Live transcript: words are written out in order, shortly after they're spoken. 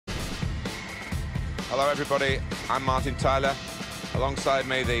Hello everybody, I'm Martin Tyler. Alongside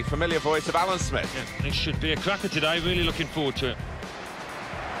me, the familiar voice of Alan Smith. Yeah, this should be a cracker today, really looking forward to it.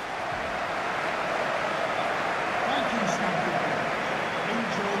 Thank you, Stamford.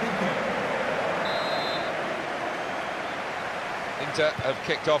 Enjoy the game. Inter have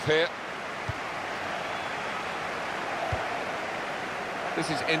kicked off here. This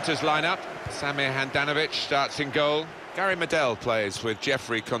is Inter's lineup. Samir Handanovic starts in goal. Gary Medel plays with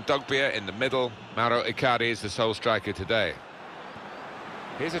Jeffrey Kondogbia in the middle. Mauro Icardi is the sole striker today.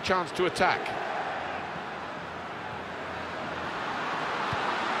 Here's a chance to attack.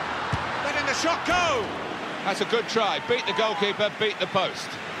 Letting the shot go! That's a good try. Beat the goalkeeper, beat the post.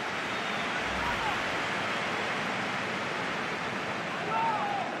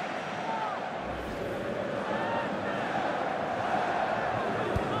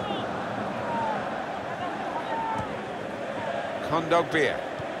 Kondogbia.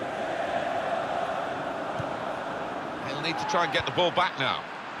 He'll need to try and get the ball back now.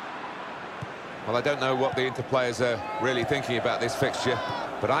 Well, I don't know what the Inter players are really thinking about this fixture,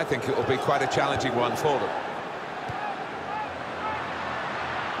 but I think it will be quite a challenging one for them.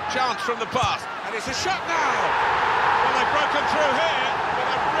 Chance from the pass, and it's a shot now! Well, they've broken through here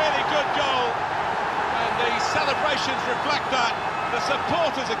with a really good goal, and the celebrations reflect that. The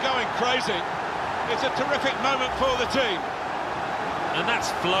supporters are going crazy. It's a terrific moment for the team. And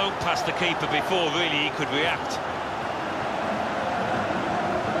that's flown past the keeper before really he could react.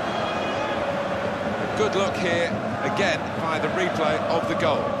 Good look here, again, by the replay of the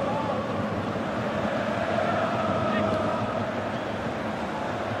goal.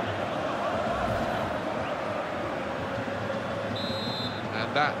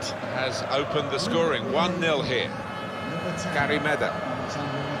 And that has opened the scoring. 1-0 here. Gary Medel.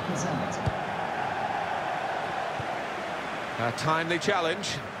 A timely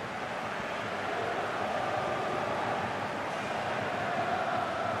challenge.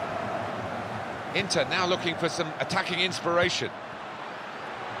 Inter now looking for some attacking inspiration.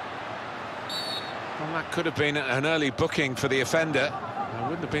 Well, that could have been an early booking for the offender. I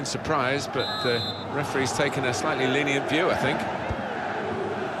wouldn't have been surprised, but the referee's taken a slightly lenient view, I think.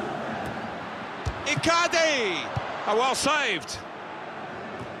 Icardi! Oh, well saved.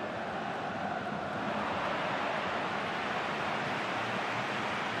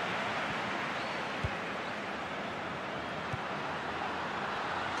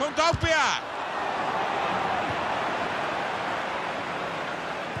 Kondogbia!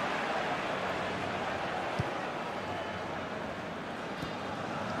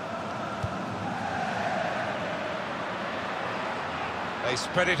 They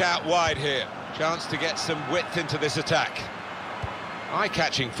spread it out wide here. Chance to get some width into this attack.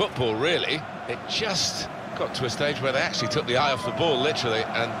 Eye-catching football, really. It just got to a stage where they actually took the eye off the ball, literally,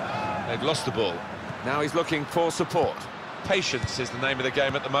 and they'd lost the ball. Now he's looking for support. Patience is the name of the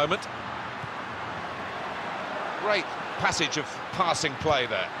game at the moment. Great passage of passing play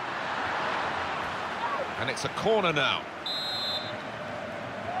there. And it's a corner now.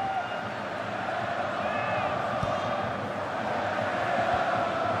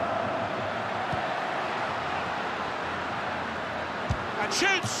 And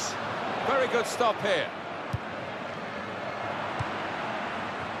shoots! Very good stop here.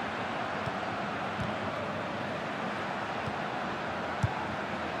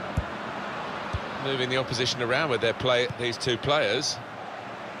 Moving the opposition around with these two players.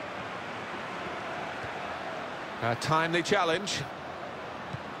 A timely challenge.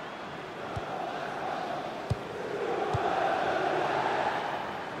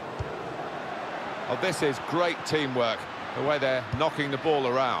 Oh, this is great teamwork, the way they're knocking the ball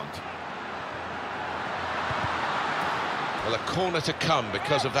around. Well, a corner to come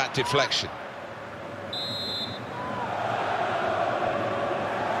because of that deflection.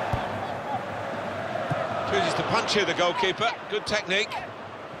 Chooses to punch here, the goalkeeper. Good technique.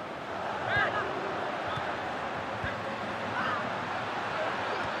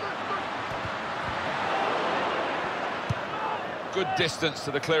 Good distance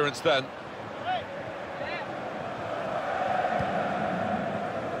to the clearance then.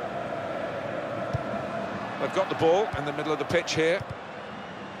 They've got the ball in the middle of the pitch here.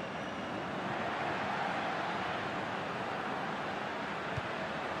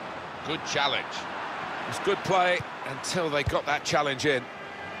 Good challenge. It was good play until they got that challenge in.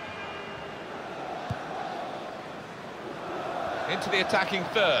 Into the attacking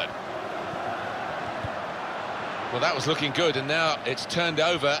third. Well, that was looking good, and now it's turned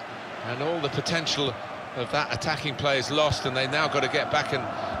over, and all the potential of that attacking play is lost, and they now got to get back and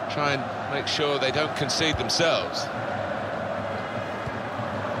try and make sure they don't concede themselves.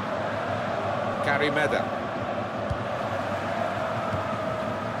 Meda.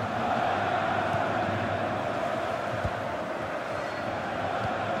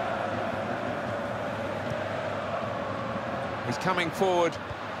 He's coming forward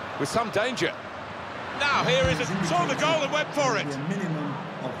with some danger. Now here is it. Saw the goal and went for it. A minimum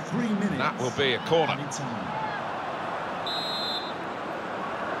of 3 minutes. That will be a corner.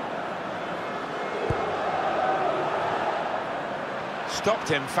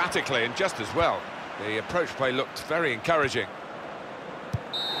 Stopped emphatically and just as well. The approach play looked very encouraging.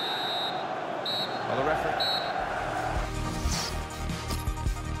 Well, the referee...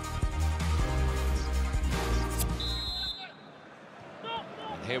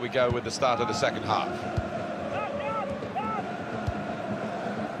 And here we go with the start of the second half.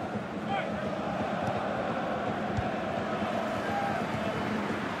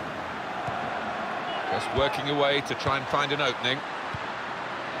 Just working away to try and find an opening.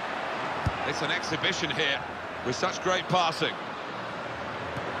 It's an exhibition here with such great passing.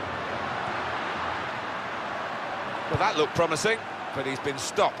 Well, that looked promising, but he's been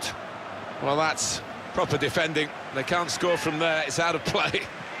stopped. Well, that's proper defending. They can't score from there. It's out of play.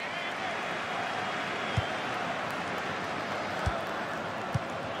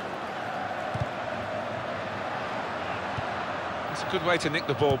 It's a good way to nick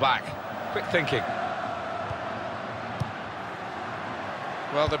the ball back. Quick thinking.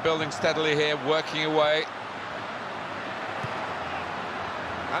 Well, they're building steadily here, working away.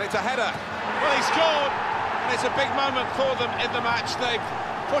 And it's a header. Well, he scored, and it's a big moment for them in the match. They've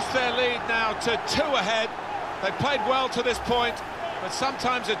pushed their lead now to 2 ahead. They've played well to this point, but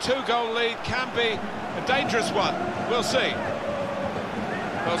sometimes a 2-goal lead can be a dangerous one. We'll see.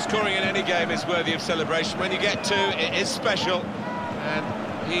 Well, scoring in any game is worthy of celebration. When you get 2, it is special,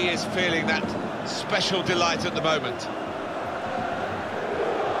 and he is feeling that special delight at the moment.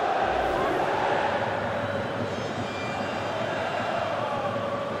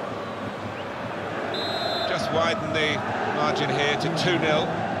 Widen the margin here to 2-0.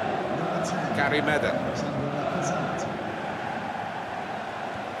 Meda.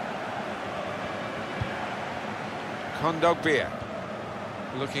 Kondogbia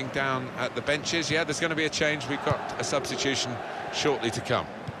looking down at the benches. Yeah, there's going to be a change. We've got a substitution shortly to come.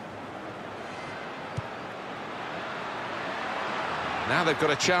 Now they've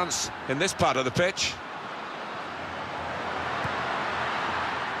got a chance in this part of the pitch.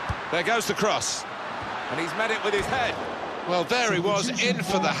 There goes the cross. And he's met it with his head. Well, there he was, in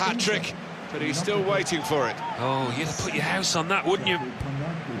for the hat-trick, but he's still waiting for it. Oh, you'd have put your house on that, wouldn't you?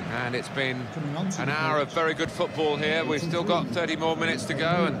 And it's been an hour of very good football here. We've still got 30 more minutes to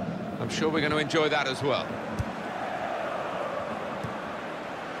go, and I'm sure we're going to enjoy that as well.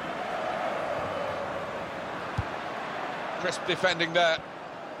 Crisp defending there.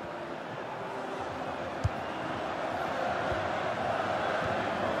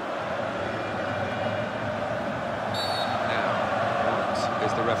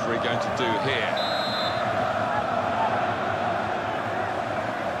 The referee going to do here?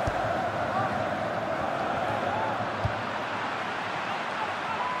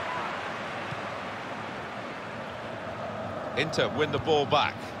 Inter win the ball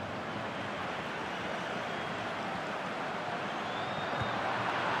back.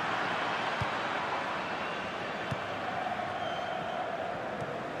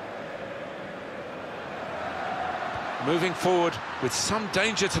 Moving forward with some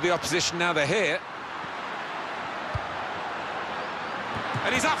danger to the opposition now they're here.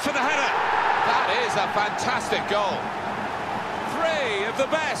 And he's up for the header. That is a fantastic goal. 3 of the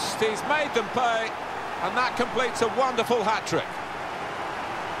best. He's made them pay, and that completes a wonderful hat-trick.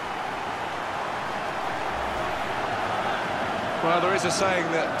 Well, there is a saying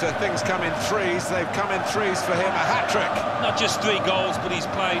that things come in threes. They've come in threes for him, a hat-trick. Not just 3 goals, but he's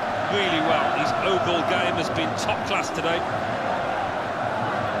played really well. His overall game has been top class today.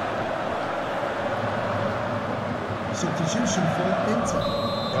 Substitution for Inter.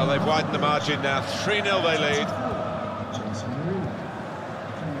 Well, they've widened the margin now. 3-0 they lead.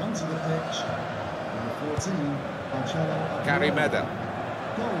 Coming onto the pitch, number 14, Meda.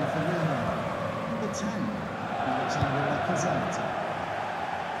 Goal for Lyon. Number 10. Lacazette.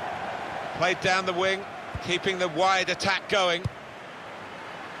 Played down the wing, keeping the wide attack going.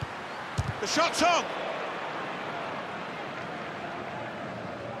 The shot's on!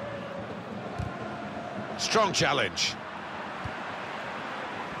 Strong challenge.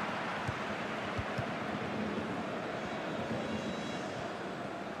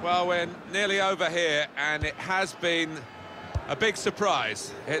 Well, we're nearly over here, and it has been a big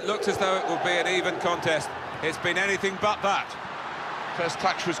surprise. It looked as though it would be an even contest. It's been anything but that. First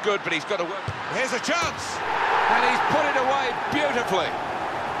touch was good, but he's got to work. Here's a chance! And he's put it away beautifully.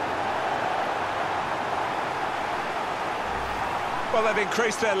 Well, they've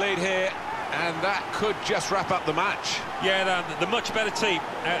increased their lead here, and that could just wrap up the match. Yeah, they're much better team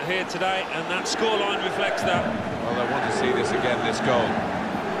out here today, and that scoreline reflects that. Well, they want to see this again, this goal.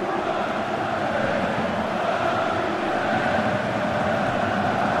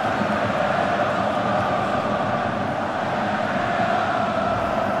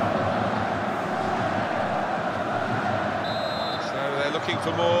 Looking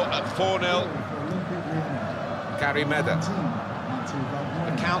for more at 4-0. Gary Meda.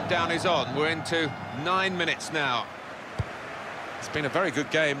 The countdown is on. We're into 9 minutes now. It's been a very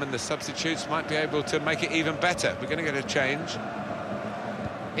good game, and the substitutes might be able to make it even better. We're going to get a change.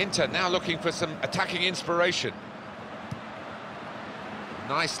 Inter now looking for some attacking inspiration.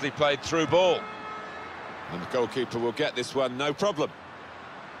 Nicely played through ball. And the goalkeeper will get this one, no problem.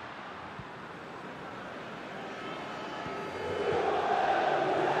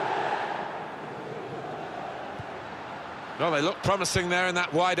 Well, they look promising there in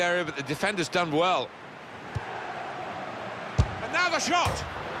that wide area, but the defender's done well. And now the shot!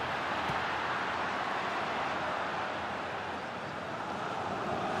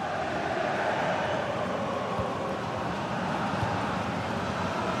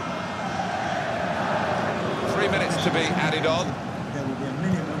 Three minutes to be added on. There will be a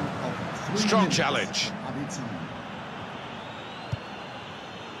minimum of 3 Strong minutes challenge. added time.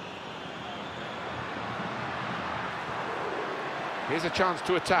 Here's a chance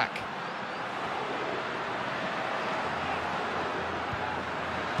to attack.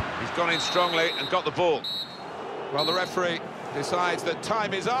 He's gone in strongly and got the ball. Well, the referee decides that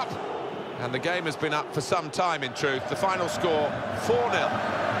time is up, and the game has been up for some time, in truth. The final score, 4-0.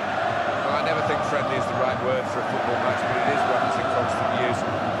 Well, I never think friendly is the right word for a football match, but it is one that's in constant use.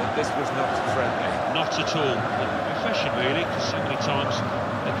 But this was not friendly. Not at all. Refreshing, really, because so many times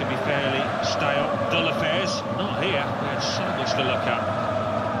they can be fairly stale, dull affairs. Not here. There's so much to look at.